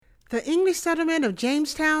The English settlement of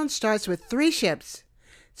Jamestown starts with 3 ships,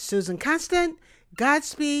 Susan Constant,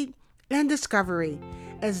 Godspeed, and Discovery,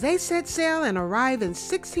 as they set sail and arrive in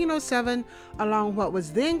 1607 along what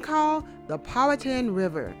was then called the Powhatan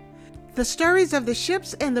River. The stories of the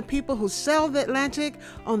ships and the people who sailed the Atlantic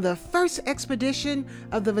on the first expedition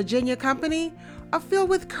of the Virginia Company are filled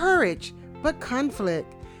with courage, but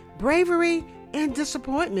conflict, bravery and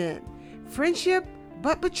disappointment, friendship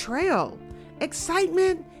but betrayal,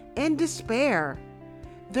 excitement and despair.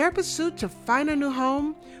 Their pursuit to find a new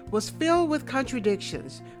home was filled with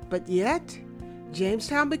contradictions, but yet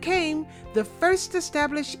Jamestown became the first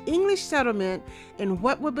established English settlement in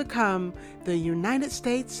what would become the United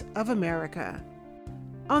States of America.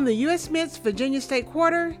 On the U.S. Mint's Virginia State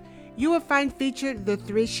Quarter, you will find featured the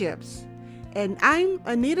 3 ships. And I'm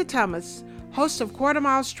Anita Thomas, host of Quarter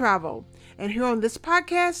Miles Travel, and here on this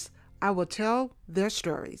podcast, I will tell their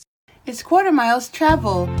stories. It's Quarter Miles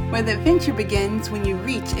Travel, where the adventure begins when you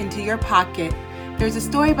reach into your pocket. There's a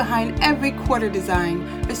story behind every quarter design,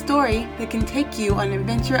 a story that can take you on an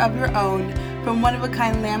adventure of your own, from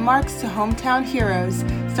one-of-a-kind landmarks to hometown heroes.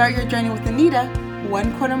 Start your journey with Anita,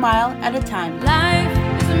 1 quarter mile at a time.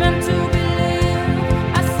 Life is meant to be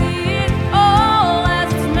lived. I see it all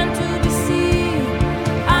as it's meant to be seen.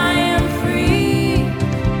 I am free.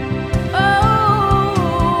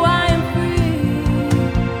 Oh, I am free.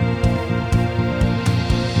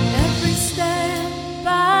 Every step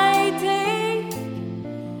I take,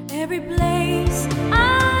 every place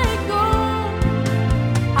I go,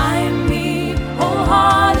 I am me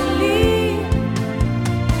wholeheartedly.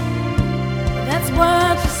 That's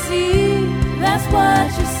what you see, that's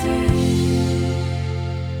what you see.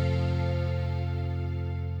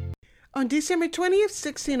 On December 20th,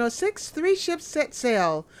 1606, 3 ships set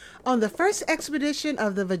sail on the first expedition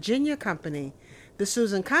of the Virginia Company, the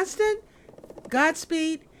Susan Constant,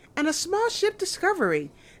 Godspeed, and a small ship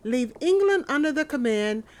Discovery leave England under the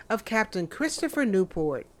command of Captain Christopher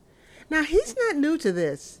Newport. Now, he's not new to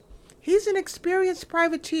this. He's an experienced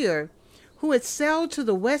privateer who had sailed to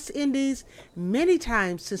the West Indies many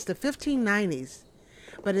times since the 1590s.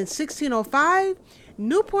 But in 1605,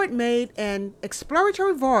 Newport made an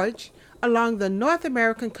exploratory voyage along the North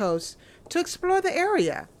American coast to explore the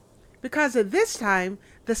area, because at this time,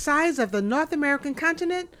 the size of the North American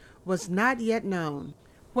continent was not yet known.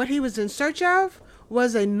 What he was in search of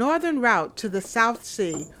was a northern route to the South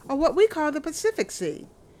Sea, or what we call the Pacific Sea.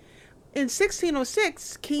 In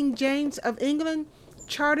 1606, King James of England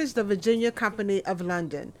charters the Virginia Company of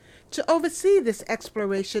London to oversee this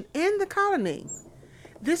exploration in the colony.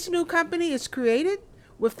 This new company is created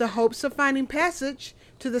with the hopes of finding passage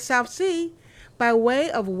to the South Sea by way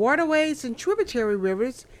of waterways and tributary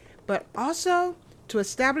rivers, but also to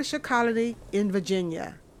establish a colony in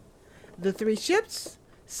Virginia. The 3 ships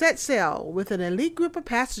set sail with an elite group of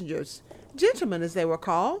passengers, gentlemen as they were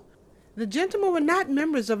called. The gentlemen were not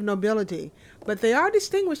members of nobility, but they are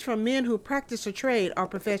distinguished from men who practice a trade or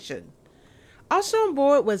profession. Also on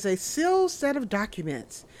board was a sealed set of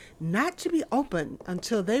documents, not to be opened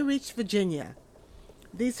until they reached Virginia.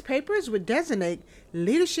 These papers would designate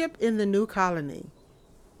leadership in the new colony.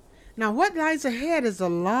 Now, what lies ahead is a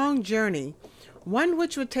long journey, one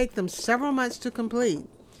which would take them several months to complete.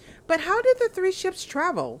 But how did the 3 ships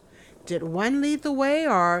travel? Did one lead the way,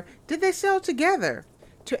 or did they sail together?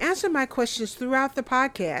 To answer my questions throughout the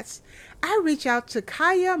podcast, I reach out to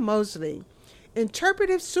Kaya Mosley,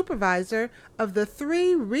 interpretive supervisor of the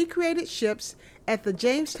 3 recreated ships at the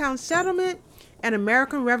Jamestown Settlement and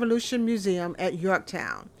American Revolution Museum at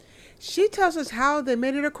Yorktown. She tells us how they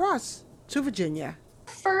made it across to Virginia.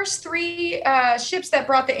 First 3 ships that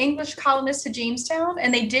brought the English colonists to Jamestown,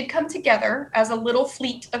 and they did come together as a little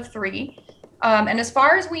fleet of 3. And as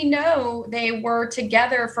far as we know, they were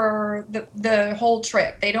together for the whole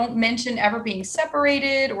trip. They don't mention ever being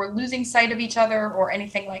separated or losing sight of each other or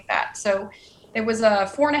anything like that. So it was a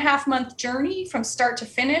 4.5-month journey from start to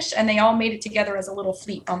finish, and they all made it together as a little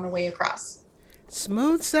fleet on the way across.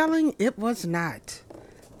 Smooth sailing it was not.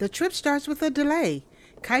 The trip starts with a delay.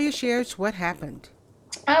 Kaya shares what happened.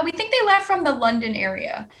 We think they left from the London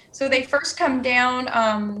area. So they first come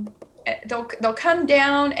down, they'll come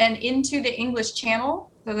down and into the English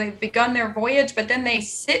Channel. So they've begun their voyage, but then they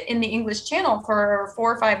sit in the English Channel for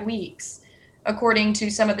 4 or 5 weeks, according to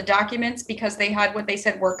some of the documents, because they had what they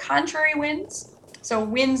said were contrary winds. So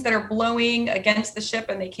winds that are blowing against the ship,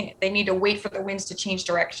 and they need to wait for the winds to change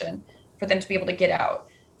direction for them to be able to get out.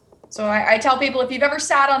 So I tell people, if you've ever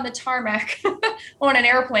sat on the tarmac on an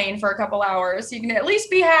airplane for a couple hours, you can at least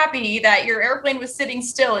be happy that your airplane was sitting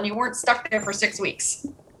still and you weren't stuck there for 6 weeks.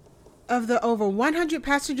 Of the over 100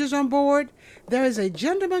 passengers on board, there is a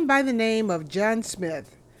gentleman by the name of John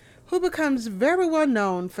Smith, who becomes very well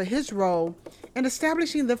known for his role in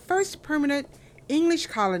establishing the first permanent English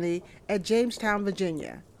colony at Jamestown,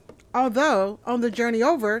 Virginia. Although, on the journey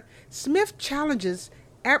over, Smith challenges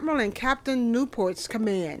Admiral and Captain Newport's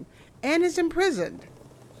command and is imprisoned.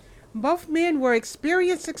 Both men were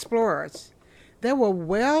experienced explorers. They were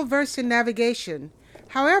well versed in navigation.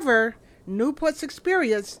 However, Newport's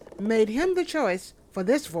experience made him the choice for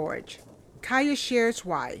this voyage. Kaya shares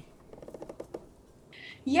why.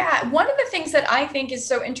 Yeah, one of the things that I think is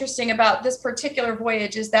so interesting about this particular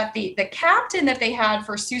voyage is that the captain that they had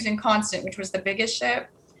for Susan Constant, which was the biggest ship,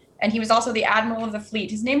 and he was also the admiral of the fleet,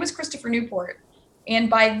 his name was Christopher Newport. And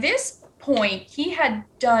by this point, he had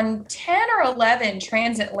done 10 or 11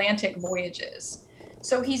 transatlantic voyages.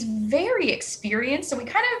 So he's very experienced. So we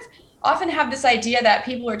kind of often have this idea that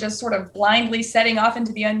people are just sort of blindly setting off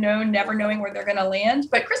into the unknown, never knowing where they're going to land.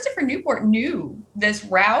 But Christopher Newport knew this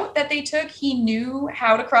route that they took. He knew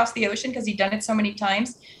how to cross the ocean because he'd done it so many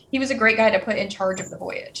times. He was a great guy to put in charge of the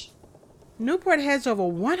voyage. Newport has over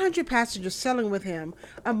 100 passengers sailing with him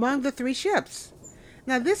among the 3 ships.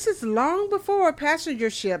 Now, this is long before passenger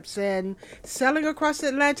ships and sailing across the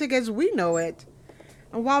Atlantic as we know it.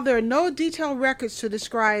 And while there are no detailed records to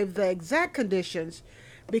describe the exact conditions,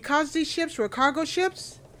 because these ships were cargo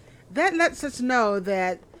ships, that lets us know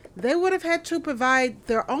that they would have had to provide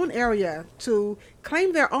their own area to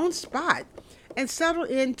claim their own spot and settle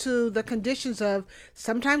into the conditions of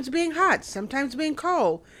sometimes being hot, sometimes being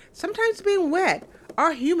cold, sometimes being wet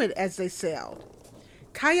or humid as they sailed.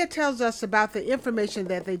 Kaya tells us about the information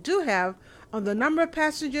that they do have on the number of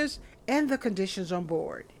passengers and the conditions on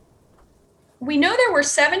board. We know there were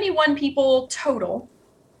 71 people total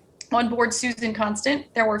on board Susan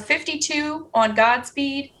Constant. There were 52 on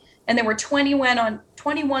Godspeed, and there were 21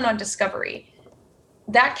 on Discovery.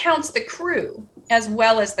 That counts the crew as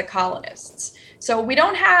well as the colonists. So we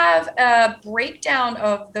don't have a breakdown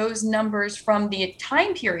of those numbers from the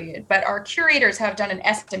time period, but our curators have done an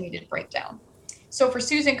estimated breakdown. So for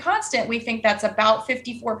Susan Constant, we think that's about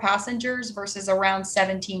 54 passengers versus around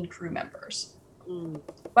 17 crew members.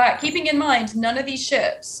 But keeping in mind, none of these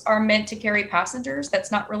ships are meant to carry passengers.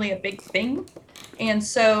 That's not really a big thing. And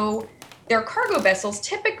so they're cargo vessels.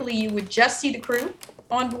 Typically, you would just see the crew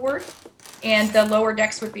on board, and the lower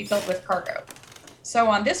decks would be filled with cargo. So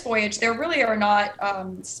on this voyage, there really are not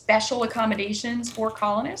special accommodations for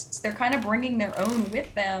colonists. They're kind of bringing their own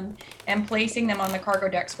with them and placing them on the cargo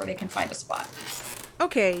decks where they can find a spot.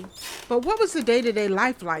 Okay, but what was the day-to-day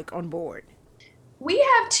life like on board? We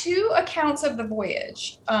have 2 accounts of the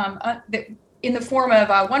voyage in the form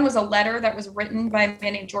of, one was a letter that was written by a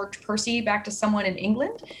man named George Percy back to someone in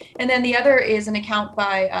England. And then the other is an account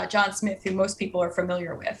by John Smith, who most people are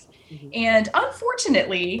familiar with. Mm-hmm. And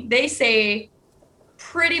unfortunately, they say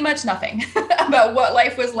pretty much nothing about what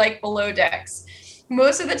life was like below decks.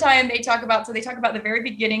 Most of the time they talk about the very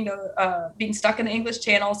beginning, being stuck in the English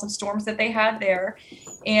Channel, some storms that they had there.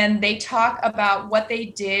 And they talk about what they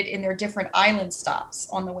did in their different island stops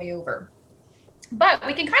on the way over. But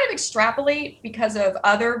we can kind of extrapolate, because of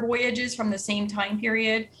other voyages from the same time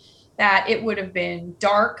period, that it would have been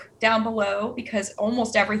dark down below because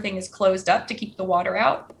almost everything is closed up to keep the water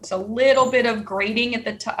out. It's a little bit of grating at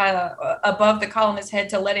the above the colonist's head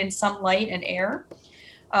to let in some light and air.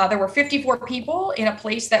 There were 54 people in a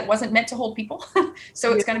place that wasn't meant to hold people.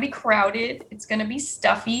 So it's going to be crowded. It's going to be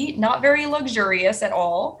stuffy, not very luxurious at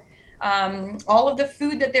all. All of the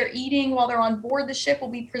food that they're eating while they're on board the ship will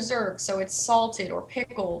be preserved. So it's salted or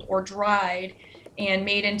pickled or dried and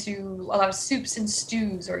made into a lot of soups and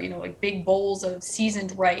stews, or, like big bowls of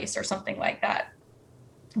seasoned rice or something like that.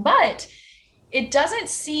 But it doesn't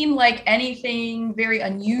seem like anything very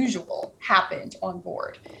unusual happened on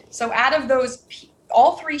board. So out of those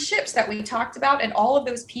all 3 ships that we talked about and all of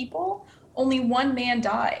those people, only 1 man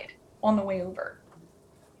died on the way over,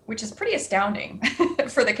 which is pretty astounding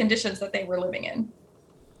for the conditions that they were living in.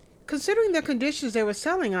 Considering the conditions they were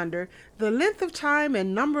sailing under, the length of time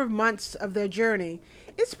and number of months of their journey,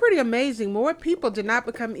 it's pretty amazing more people did not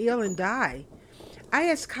become ill and die. I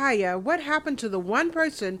asked Kaya what happened to the 1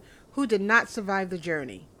 person who did not survive the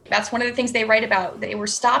journey. That's one of the things they write about. They were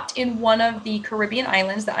stopped in one of the Caribbean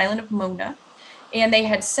islands, the island of Mona, and they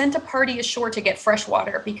had sent a party ashore to get fresh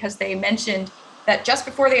water because they mentioned that just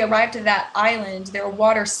before they arrived at that island, their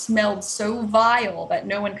water smelled so vile that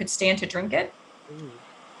no one could stand to drink it.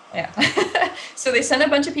 Yeah. So they sent a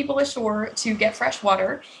bunch of people ashore to get fresh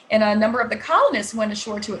water, and a number of the colonists went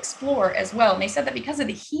ashore to explore as well. And they said that because of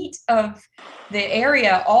the heat of the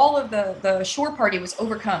area, all of the shore party was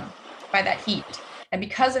overcome by that heat. And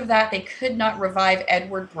because of that, they could not revive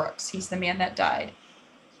Edward Brooks. He's the man that died.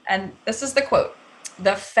 And this is the quote: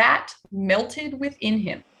 "The fat melted within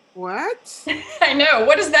him." What? I know.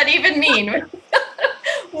 What does that even mean?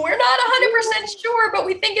 We're not 100% sure, but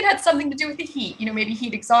we think it had something to do with the heat. Maybe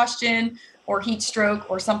heat exhaustion or heat stroke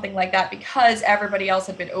or something like that, because everybody else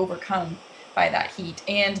had been overcome by that heat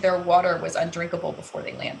and their water was undrinkable before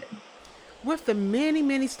they landed. With the many,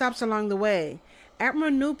 many stops along the way,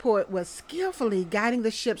 Admiral Newport was skillfully guiding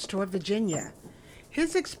the ships toward Virginia.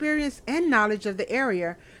 His experience and knowledge of the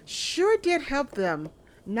area sure did help them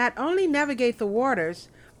not only navigate the waters,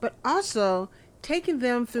 but also taking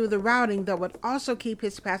them through the routing that would also keep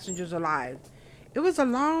his passengers alive. It was a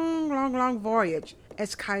long, long, long voyage,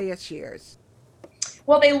 as Kaya shares.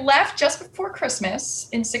 Well, they left just before Christmas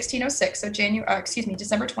in 1606, so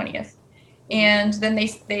December 20th. And then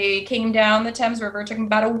they came down the Thames River. It took them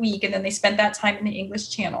about a week, and then they spent that time in the English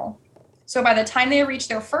Channel. So by the time they reached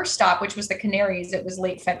their first stop, which was the Canaries, it was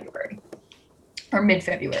late February, or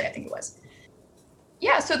mid-February, I think it was.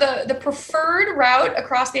 Yeah, so the preferred route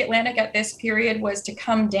across the Atlantic at this period was to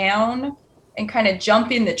come down and kind of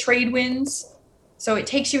jump in the trade winds. So it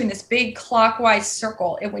takes you in this big clockwise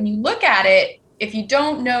circle. And when you look at it, if you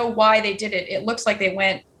don't know why they did it, it looks like they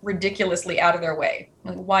went ridiculously out of their way.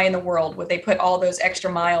 Like, why in the world would they put all those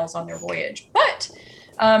extra miles on their voyage? But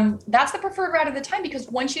that's the preferred route at the time, because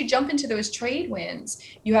once you jump into those trade winds,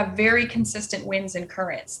 you have very consistent winds and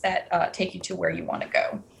currents that take you to where you want to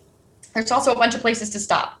go. There's also a bunch of places to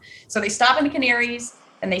stop. So they stop in the Canaries,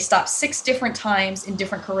 and they stop 6 different times in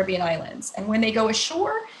different Caribbean islands. And when they go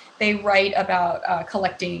ashore, they write about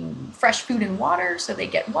collecting fresh food and water. So they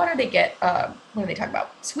get water, they get, what do they talk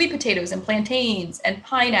about? Sweet potatoes and plantains and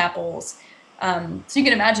pineapples. So you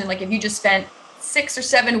can imagine, like, if you just spent 6 or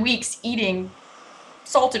 7 weeks eating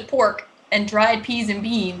salted pork and dried peas and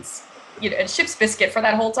beans, and ship's biscuit for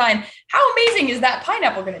that whole time, how amazing is that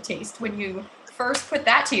pineapple going to taste when you first put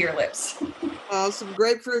that to your lips? Some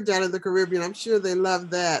grapefruit down in the Caribbean. I'm sure they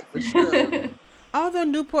love that for sure. Although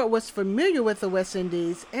Newport was familiar with the West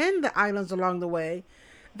Indies and the islands along the way,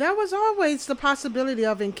 there was always the possibility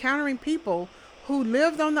of encountering people who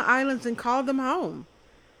lived on the islands and called them home.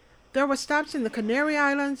 There were stops in the Canary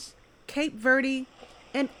Islands, Cape Verde,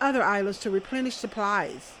 and other islands to replenish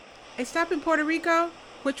supplies. A stop in Puerto Rico,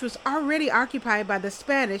 which was already occupied by the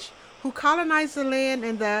Spanish who colonized the land,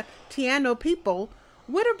 and the Taino people,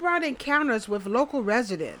 would have brought encounters with local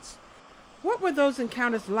residents. What were those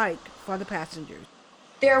encounters like for the passengers?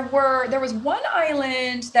 There was one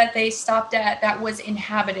island that they stopped at that was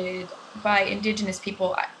inhabited by indigenous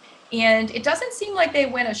people. And it doesn't seem like they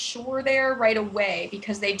went ashore there right away,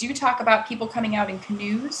 because they do talk about people coming out in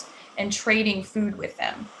canoes and trading food with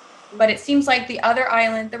them. But it seems like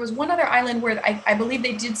there was one other island where I believe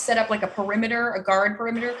they did set up like a guard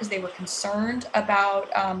perimeter, because they were concerned about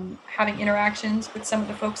having interactions with some of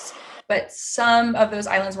the folks. But some of those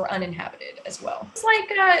islands were uninhabited as well. It's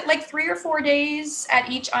like 3 or 4 days at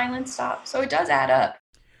each island stop. So it does add up.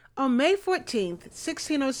 On May 14th,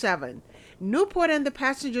 1607, Newport and the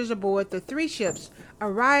passengers aboard the 3 ships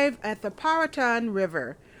arrived at the Powhatan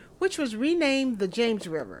River, which was renamed the James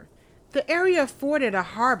River. The area afforded a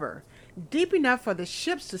harbor deep enough for the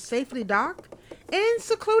ships to safely dock and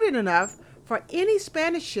secluded enough for any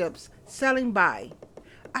Spanish ships sailing by.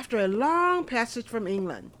 After a long passage from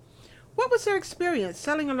England, what was their experience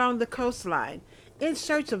sailing along the coastline in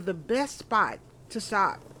search of the best spot to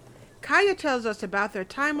stop? Kaya tells us about their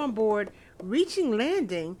time on board, reaching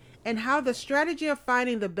landing, and how the strategy of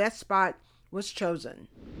finding the best spot was chosen.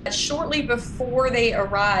 Shortly before they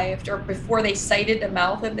arrived, or before they sighted the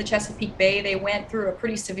mouth of the Chesapeake Bay, they went through a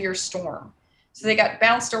pretty severe storm. So they got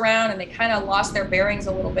bounced around and they kind of lost their bearings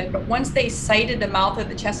a little bit. But once they sighted the mouth of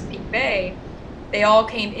the Chesapeake Bay, they all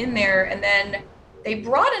came in there, and then they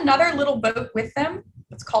brought another little boat with them.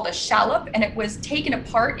 It's called a shallop, and it was taken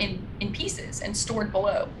apart in pieces and stored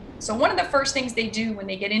below. So one of the first things they do when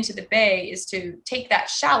they get into the bay is to take that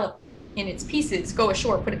shallop in its pieces, go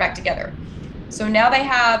ashore, put it back together. So now they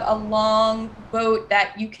have a long boat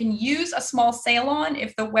that you can use a small sail on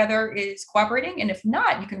if the weather is cooperating, and if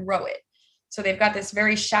not, you can row it. So they've got this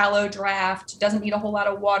very shallow draft, doesn't need a whole lot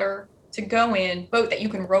of water to go in, boat that you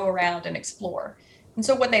can row around and explore. And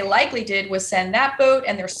so what they likely did was send that boat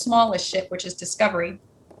and their smallest ship, which is Discovery,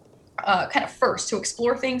 kind of first to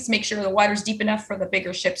explore things, make sure the water's deep enough for the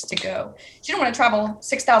bigger ships to go. So you don't want to travel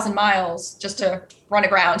 6,000 miles just to run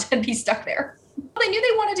aground and be stuck there. They knew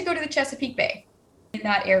they wanted to go to the Chesapeake Bay in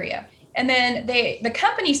that area. And then the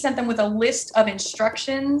company sent them with a list of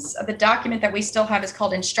instructions. The document that we still have is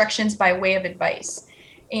called Instructions by Way of Advice.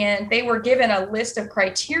 And they were given a list of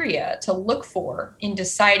criteria to look for in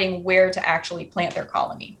deciding where to actually plant their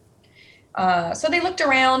colony. So they looked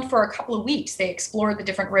around for a couple of weeks. They explored the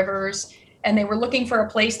different rivers, and they were looking for a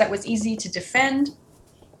place that was easy to defend,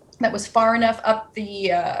 that was far enough up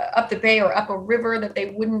the bay or up a river that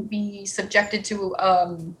they wouldn't be subjected to.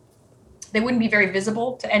 They wouldn't be very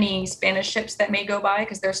visible to any Spanish ships that may go by,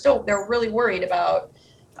 because they're really worried about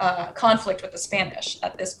conflict with the Spanish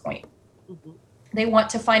at this point. Mm-hmm. They want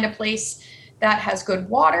to find a place that has good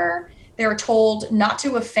water. They're told not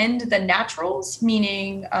to offend the naturals,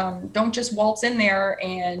 meaning don't just waltz in there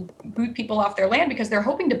and boot people off their land, because they're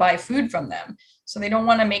hoping to buy food from them. So they don't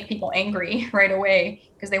want to make people angry right away,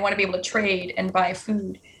 because they want to be able to trade and buy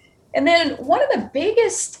food. And then one of the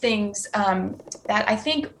biggest things that I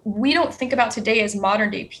think we don't think about today as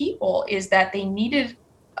modern day people is that they needed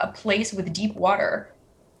a place with deep water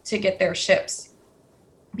to get their ships.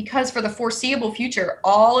 Because for the foreseeable future,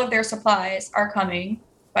 all of their supplies are coming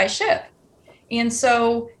by ship. And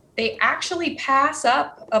so they actually pass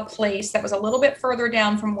up a place that was a little bit further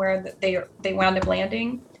down from where they wound up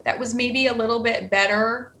landing. That was maybe a little bit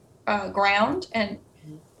better ground,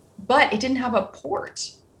 but it didn't have a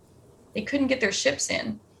port. They couldn't get their ships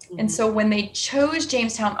in. Mm-hmm. And so when they chose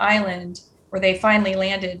Jamestown Island, where they finally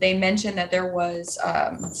landed, they mentioned that there was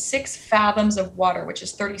 6 fathoms of water, which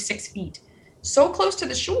is 36 feet. So close to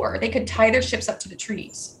the shore, they could tie their ships up to the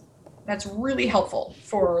trees. That's really helpful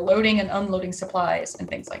for loading and unloading supplies and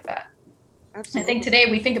things like that. Absolutely. I think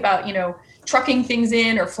today we think about, trucking things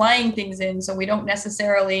in or flying things in, so we don't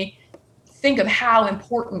necessarily think of how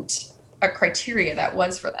important a criteria that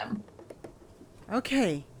was for them.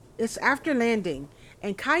 Okay, it's after landing,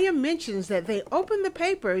 and Kaya mentions that they opened the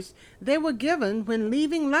papers they were given when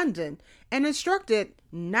leaving London and instructed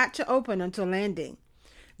not to open until landing.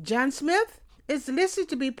 John Smith is listed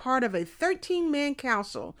to be part of a 13-man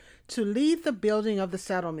council to lead the building of the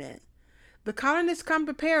settlement. The colonists come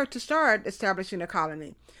prepared to start establishing a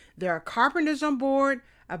colony. There are carpenters on board,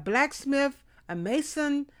 a blacksmith, a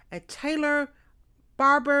mason, a tailor,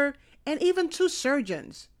 barber, and even 2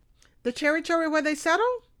 surgeons. The territory where they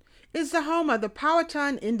settle is the home of the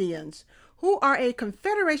Powhatan Indians, who are a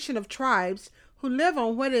confederation of tribes who live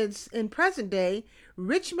on what is in present day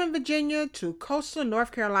Richmond, Virginia to coastal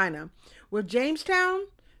North Carolina, with Jamestown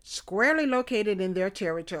squarely located in their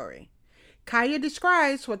territory. Kaya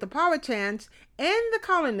describes what the Powhatans and the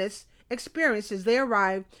colonists experienced as they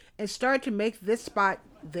arrived and started to make this spot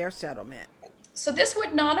their settlement. So this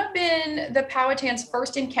would not have been the Powhatans'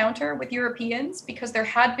 first encounter with Europeans, because there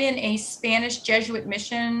had been a Spanish Jesuit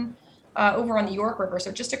mission over on the York River,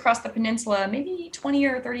 so just across the peninsula, maybe 20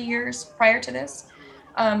 or 30 years prior to this.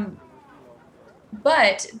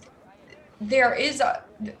 But there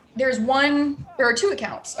are 2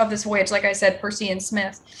 accounts of this voyage, like I said, Percy and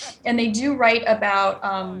Smith, and they do write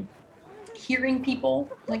about hearing people,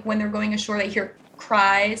 like when they're going ashore, they hear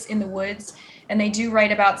cries in the woods, and they do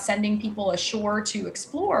write about sending people ashore to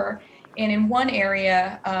explore. And in one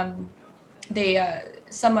area,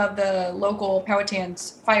 some of the local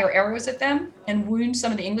Powhatans fire arrows at them and wound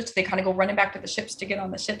some of the English. They kind of go running back to the ships to get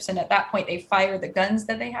on the ships, and at that point they fire the guns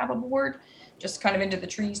that they have aboard, just kind of into the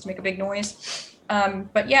trees to make a big noise.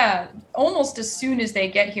 But yeah, almost as soon as they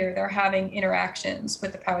get here, they're having interactions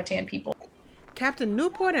with the Powhatan people. Captain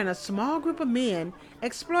Newport and a small group of men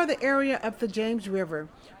explore the area up the James River,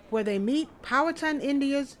 where they meet Powhatan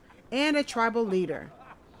Indians and a tribal leader.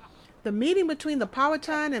 The meeting between the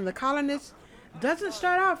Powhatan and the colonists doesn't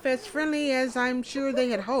start off as friendly as I'm sure they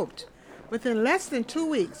had hoped. Within less than 2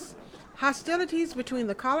 weeks, hostilities between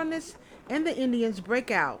the colonists and the Indians break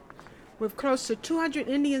out, with close to 200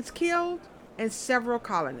 Indians killed and several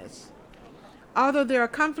colonists. Although there are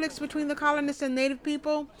conflicts between the colonists and native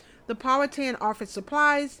people, the Powhatan offered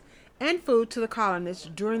supplies and food to the colonists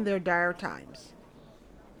during their dire times.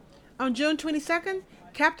 On June 22nd,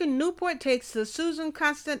 Captain Newport takes the Susan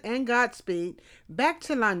Constant and Godspeed back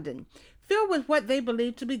to London, filled with what they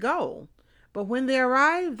believe to be gold. But when they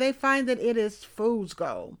arrive, they find that it is fool's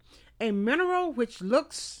gold, a mineral which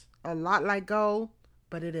looks a lot like gold,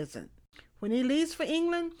 but it isn't. When he leaves for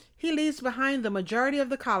England, he leaves behind the majority of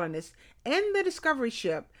the colonists and the discovery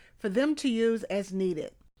ship for them to use as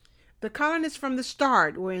needed. The colonists from the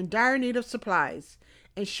start were in dire need of supplies,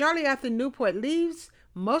 and shortly after Newport leaves,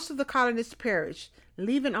 most of the colonists perish,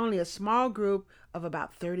 leaving only a small group of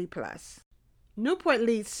about 30 plus. Newport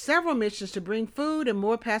leads several missions to bring food and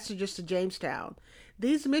more passengers to Jamestown.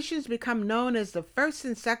 These missions become known as the First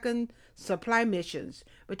and Second Supply Missions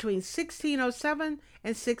between 1607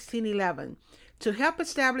 and 1611 to help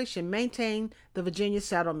establish and maintain the Virginia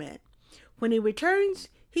settlement. When he returns,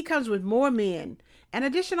 he comes with more men, an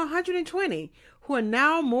additional 120 who are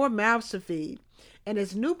now more mouths to feed. And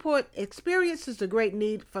as Newport experiences the great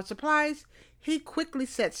need for supplies, he quickly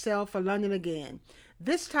sets sail for London again,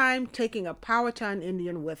 this time taking a Powhatan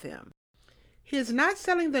Indian with him. He is not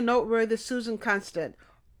selling the noteworthy Susan Constant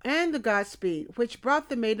and the Godspeed, which brought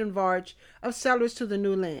the maiden voyage of settlers to the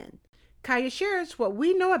new land. Kaya shares what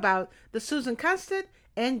we know about the Susan Constant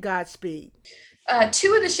and Godspeed.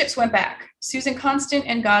 Two of the ships went back. Susan Constant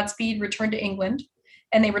and Godspeed returned to England,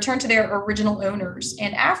 and they returned to their original owners.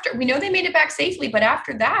 And after, we know they made it back safely, but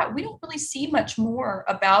after that, we don't really see much more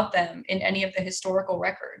about them in any of the historical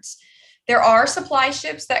records. There are supply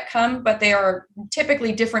ships that come, but they are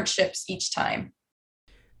typically different ships each time.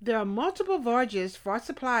 There are multiple voyages for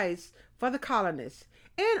supplies for the colonists,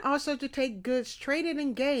 and also to take goods traded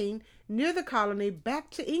and gained near the colony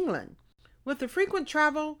back to England. With the frequent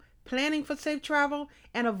travel, planning for safe travel,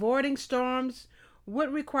 and avoiding storms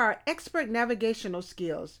would require expert navigational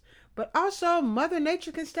skills, but also Mother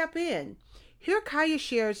Nature can step in. Here Kaya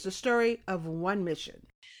shares the story of one mission.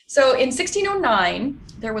 So in 1609,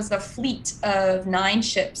 there was a fleet of 9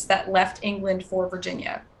 ships that left England for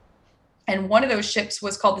Virginia. And one of those ships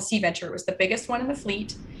was called the Sea Venture. It was the biggest one in the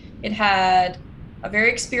fleet. It had a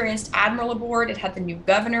very experienced admiral aboard. It had the new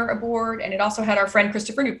governor aboard. And it also had our friend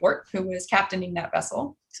Christopher Newport, who was captaining that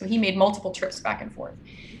vessel. So he made multiple trips back and forth.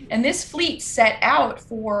 And this fleet set out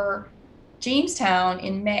for Jamestown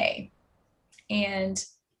in May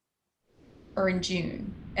or in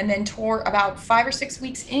June. And then about 5 or 6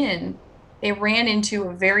 weeks in, they ran into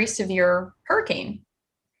a very severe hurricane.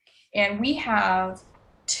 And we have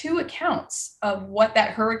 2 accounts of what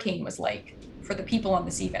that hurricane was like for the people on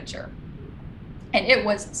the Sea Venture. And it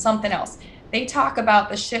was something else. They talk about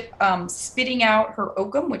the ship spitting out her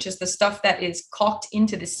oakum, which is the stuff that is caulked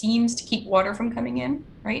into the seams to keep water from coming in,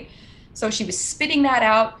 right? So she was spitting that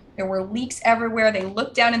out. There were leaks everywhere. They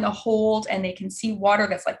look down in the hold and they can see water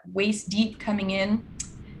that's like waist deep coming in.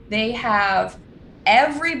 They have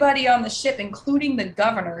everybody on the ship, including the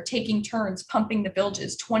governor, taking turns pumping the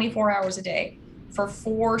bilges 24 hours a day for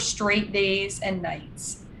 4 straight days and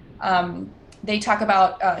nights. They talk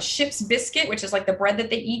about ship's biscuit, which is like the bread that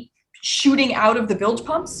they eat, shooting out of the bilge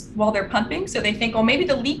pumps while they're pumping. So they think, oh, maybe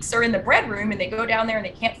the leaks are in the bread room, and they go down there and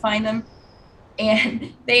they can't find them.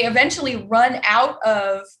 And they eventually run out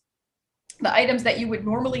of the items that you would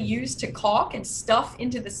normally use to caulk and stuff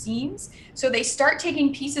into the seams. So they start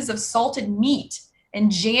taking pieces of salted meat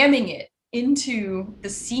and jamming it into the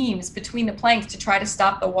seams between the planks to try to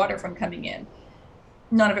stop the water from coming in.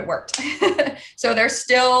 None of it worked. So they're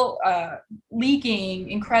still leaking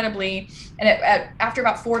incredibly. And after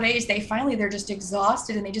about 4 days, they're just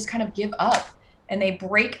exhausted and they just kind of give up. And they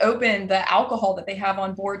break open the alcohol that they have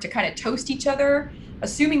on board to kind of toast each other,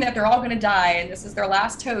 assuming that they're all going to die and this is their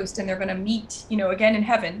last toast and they're going to meet, again in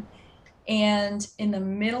heaven. And in the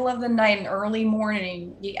middle of the night and early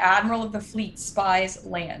morning, the admiral of the fleet spies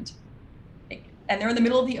land. And they're in the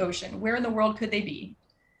middle of the ocean. Where in the world could they be?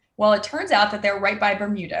 Well, it turns out that they're right by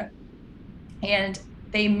Bermuda. And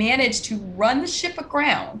they managed to run the ship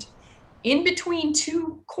aground in between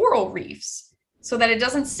 2 coral reefs so that it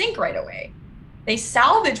doesn't sink right away. They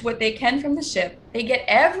salvage what they can from the ship. They get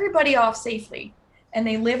everybody off safely. And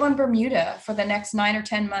they live on Bermuda for the next 9 or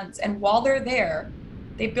 10 months. And while they're there,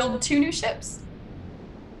 they build 2 new ships.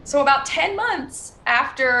 So about 10 months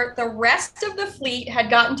after the rest of the fleet had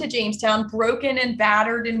gotten to Jamestown, broken and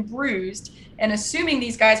battered and bruised, and assuming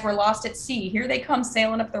these guys were lost at sea, here they come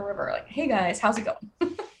sailing up the river like, hey guys, how's it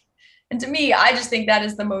going? And to me, I just think that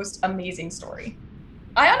is the most amazing story.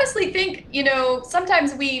 I honestly think,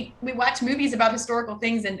 sometimes we watch movies about historical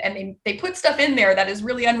things and they put stuff in there that is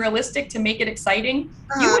really unrealistic to make it exciting.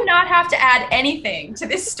 You would not have to add anything to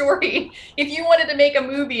this story if you wanted to make a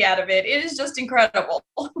movie out of it. It is just incredible.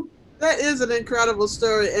 That is an incredible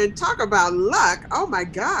story. And talk about luck. Oh my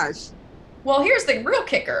gosh. Well, here's the real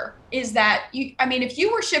kicker is that if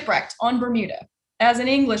you were shipwrecked on Bermuda as an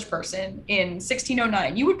English person in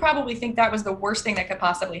 1609, you would probably think that was the worst thing that could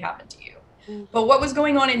possibly happen to you. But what was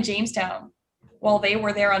going on in Jamestown while they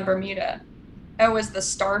were there on Bermuda? It was the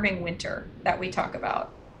starving winter that we talk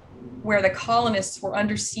about, where the colonists were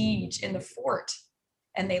under siege in the fort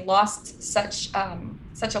and they lost such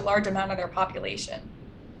a large amount of their population.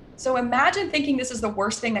 So imagine thinking this is the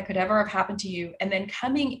worst thing that could ever have happened to you and then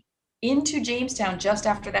coming into Jamestown just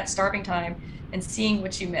after that starving time and seeing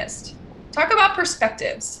what you missed. Talk about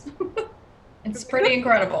perspectives. It's pretty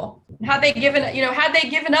incredible. Had they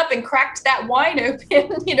given up and cracked that wine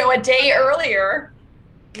open, a day earlier,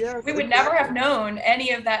 yes, we would never have known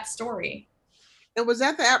any of that story. And was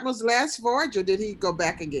that the Admiral's last voyage or did he go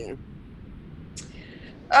back again?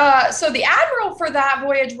 So the admiral for that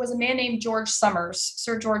voyage was a man named George Summers,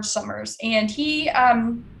 Sir George Summers, and he,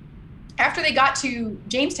 after they got to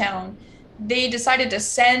Jamestown, they decided to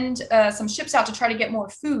send some ships out to try to get more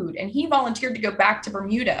food, and he volunteered to go back to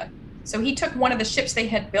Bermuda. So he took one of the ships they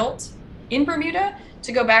had built in Bermuda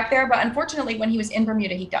to go back there, but unfortunately, when he was in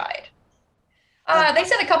Bermuda, he died. They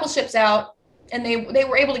sent a couple ships out, and they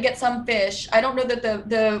were able to get some fish. I don't know that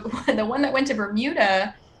the one that went to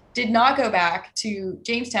Bermuda did not go back to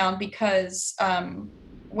Jamestown because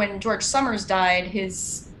when George Summers died,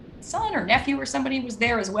 his son or nephew or somebody was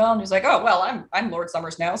there as well, and he was like, "Oh well, I'm Lord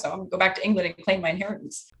Summers now, so I'm gonna go back to England and claim my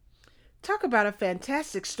inheritance." Talk about a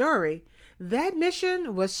fantastic story. That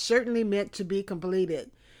mission was certainly meant to be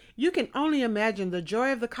completed. You can only imagine the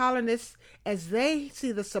joy of the colonists as they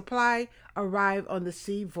see the supply arrive on the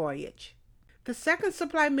sea voyage. The second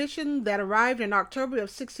supply mission that arrived in October of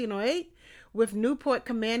 1608, with Newport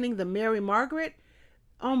commanding the Mary Margaret,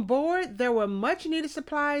 on board there were much needed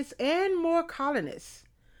supplies and more colonists.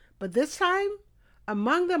 But this time,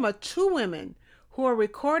 among them are two women who are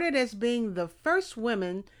recorded as being the first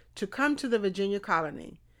women to come to the Virginia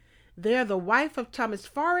colony. They are the wife of Thomas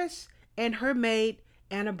Forrest and her maid,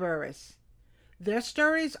 Anna Burris. Their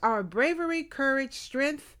stories are of bravery, courage,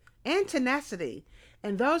 strength, and tenacity,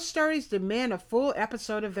 and those stories demand a full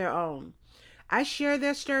episode of their own. I share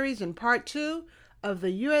their stories in part 2 of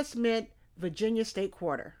the U.S. Mint Virginia State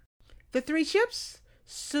Quarter. The three ships,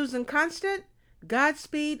 Susan Constant,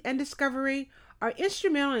 Godspeed, and Discovery, are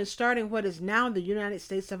instrumental in starting what is now the United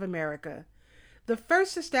States of America, the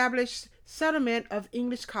first established settlement of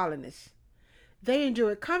English colonists. They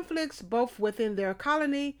endured conflicts both within their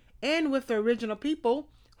colony and with the original people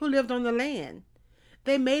who lived on the land.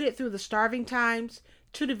 They made it through the starving times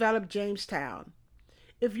to develop Jamestown.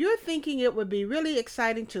 If you're thinking it would be really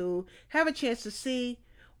exciting to have a chance to see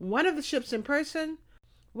one of the ships in person,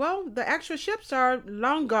 well, the actual ships are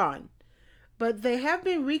long gone, but they have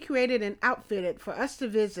been recreated and outfitted for us to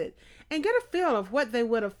visit and get a feel of what they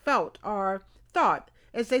would have felt or thought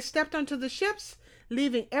as they stepped onto the ships,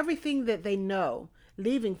 leaving everything that they know,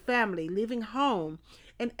 leaving family, leaving home,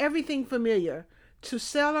 and everything familiar to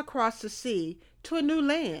sail across the sea to a new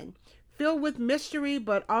land filled with mystery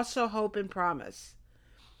but also hope and promise.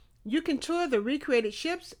 You can tour the recreated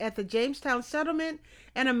ships at the Jamestown Settlement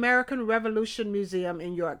and American Revolution Museum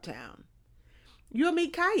in Yorktown. You'll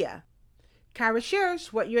meet Kaya. Kaya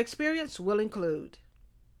shares what your experience will include.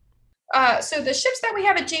 So the ships that we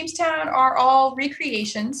have at Jamestown are all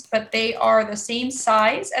recreations, but they are the same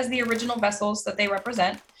size as the original vessels that they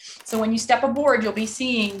represent. So when you step aboard, you'll be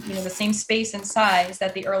seeing, the same space and size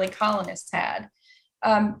that the early colonists had.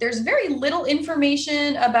 There's very little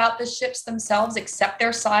information about the ships themselves except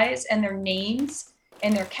their size and their names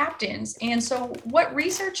and their captains. And so what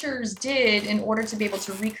researchers did in order to be able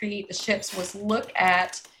to recreate the ships was look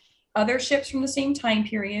at other ships from the same time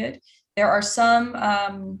period. There are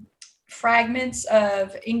some fragments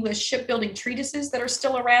of English shipbuilding treatises that are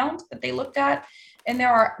still around that they looked at. And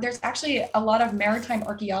there's actually a lot of maritime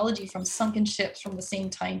archaeology from sunken ships from the same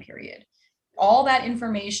time period. All that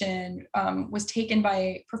information was taken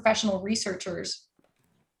by professional researchers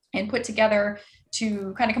and put together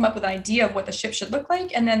to kind of come up with an idea of what the ship should look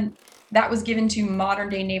like. And then that was given to modern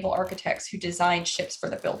day naval architects who designed ships for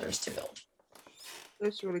the builders to build.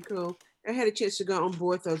 That's really cool. I had a chance to go on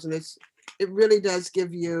board those, and it really does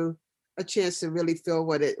give you a chance to really feel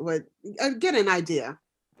get an idea.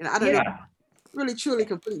 And I don't know, really truly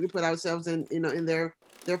completely put ourselves in, in their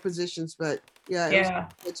positions, but it was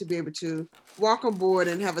good to be able to walk on board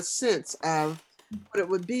and have a sense of what it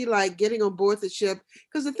would be like getting on board the ship.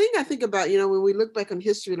 Because the thing I think about, when we look back on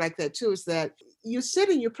history like that too, is that you sit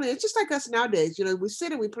and you plan. It's just like us nowadays. We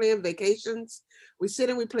sit and we plan vacations. We sit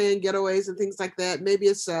and we plan getaways and things like that. Maybe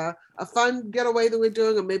it's a fun getaway that we're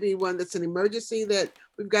doing, or maybe one that's an emergency that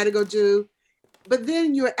we've got to go do. But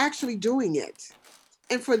then you're actually doing it.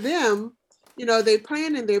 And for them, they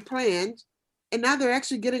planned and they planned, and now they're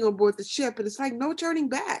actually getting on board the ship, and it's like no turning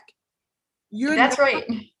back. That's right.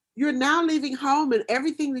 You're now leaving home and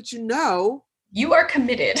everything that you know. You are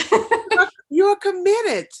committed. You're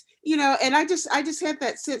committed, and I just had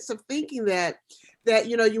that sense of thinking that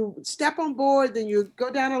you step on board, then you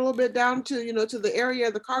go down a little bit down to, to the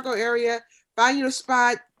area, the cargo area, find your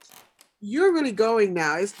spot. You're really going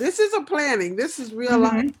now. This isn't planning. This is real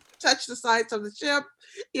life. Touch the sides of the ship.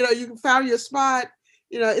 You can find your spot.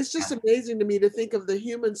 It's just amazing to me to think of the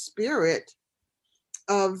human spirit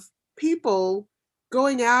of people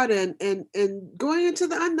going out and going into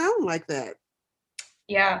the unknown like that.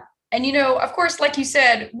 Yeah. And, of course, like you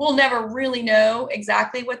said, we'll never really know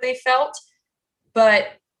exactly what they felt, but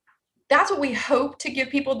that's what we hope to give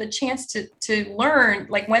people the chance to learn.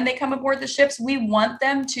 Like when they come aboard the ships, we want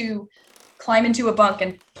them to climb into a bunk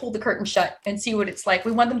and pull the curtain shut and see what it's like.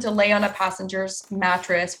 We want them to lay on a passenger's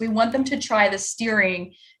mattress. We want them to try the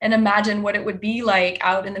steering and imagine what it would be like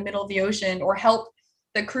out in the middle of the ocean, or help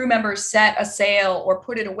the crew members set a sail or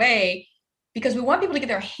put it away, because we want people to get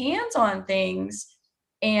their hands on things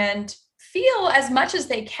and feel as much as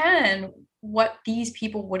they can what these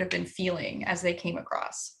people would have been feeling as they came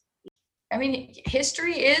across. I mean,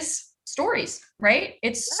 history is stories, right?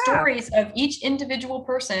 It's stories of each individual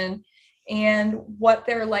person and what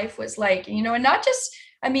their life was like, and not just,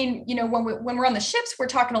 I mean, when we're on the ships, we're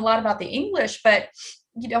talking a lot about the English, but,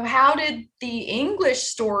 how did the English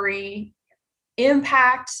story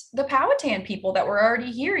impact the Powhatan people that were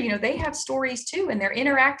already here? They have stories too, and they're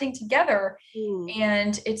interacting together.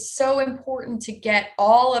 And it's so important to get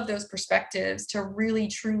all of those perspectives to really,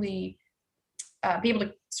 truly be able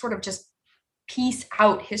to sort of just piece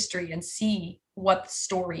out history and see what the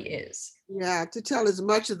story is. Yeah, to tell as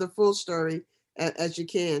much of the full story as you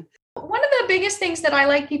can. One of the biggest things that I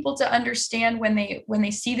like people to understand when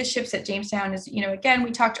they see the ships at Jamestown is, again,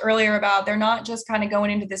 we talked earlier about, they're not just kind of going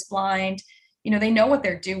into this blind. They know what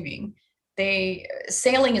they're doing.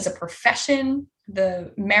 Sailing is a profession.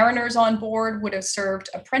 The mariners on board would have served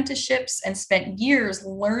apprenticeships and spent years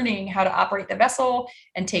learning how to operate the vessel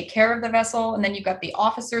and take care of the vessel. And then you've got the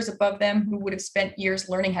officers above them who would have spent years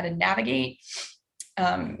learning how to navigate.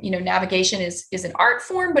 Navigation is an art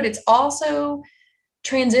form, but it's also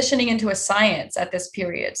transitioning into a science at this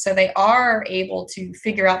period. So they are able to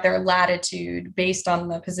figure out their latitude based on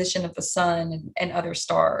the position of the sun and other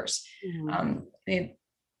stars.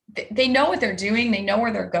 They know what they're doing. They know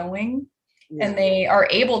where they're going. Yeah. And they are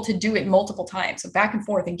able to do it multiple times, so back and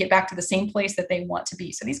forth, and get back to the same place that they want to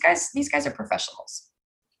be. So these guys are professionals.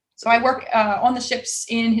 So I work on the ships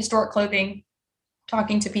in historic clothing,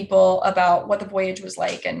 talking to people about what the voyage was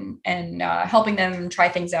like, and helping them try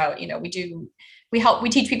things out. We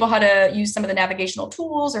teach people how to use some of the navigational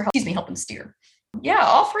tools, or help them steer. Yeah,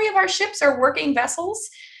 all three of our ships are working vessels.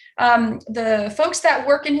 The folks that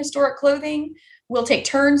work in historic clothing will take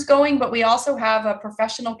turns going, but we also have a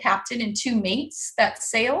professional captain and 2 mates that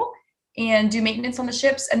sail and do maintenance on the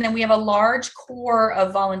ships. And then we have a large core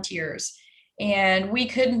of volunteers, and we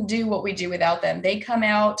couldn't do what we do without them. They come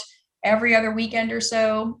out every other weekend or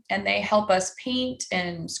so, and they help us paint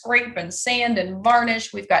and scrape and sand and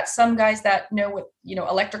varnish. We've got some guys that know what,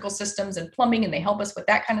 electrical systems and plumbing, and they help us with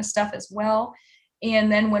that kind of stuff as well.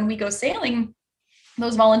 And then when we go sailing,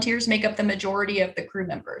 those volunteers make up the majority of the crew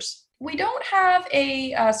members. We don't have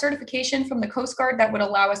a certification from the Coast Guard that would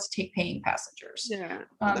allow us to take paying passengers. Yeah.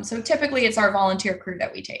 So typically it's our volunteer crew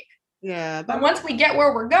that we take. Yeah. But once we get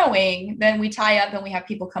where we're going, then we tie up and we have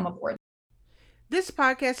people come aboard. This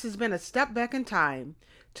podcast has been a step back in time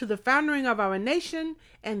to the founding of our nation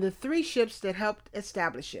and the 3 ships that helped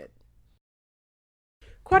establish it.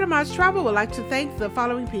 Quarter Miles Travel would like to thank the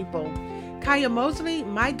following people: Kaya Mosley,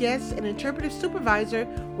 my guest and interpretive supervisor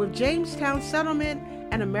with Jamestown Settlement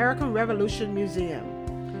and American Revolution Museum;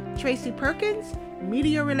 Tracy Perkins,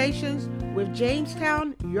 media relations with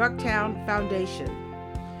Jamestown Yorktown Foundation.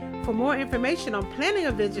 For more information on planning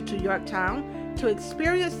a visit to Yorktown to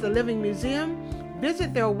experience the Living Museum,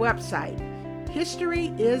 visit their website,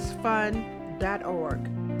 historyisfun.org.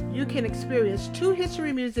 You can experience 2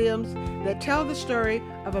 history museums that tell the story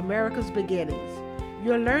of America's beginnings.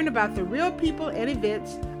 You'll learn about the real people and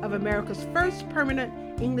events of America's first permanent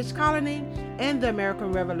English colony and the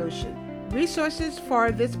American Revolution. Resources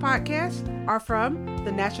for this podcast are from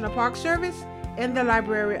the National Park Service and the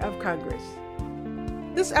Library of Congress.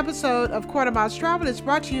 This episode of Quarter Miles Travel is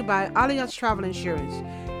brought to you by Allianz Travel Insurance,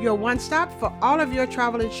 your one-stop for all of your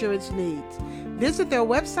travel insurance needs. Visit their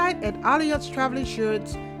website at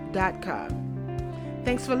allianztravelinsurance.com.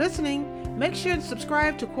 Thanks for listening. Make sure to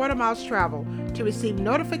subscribe to Quarter Miles Travel to receive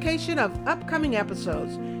notification of upcoming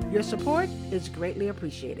episodes. Your support is greatly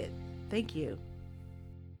appreciated. Thank you.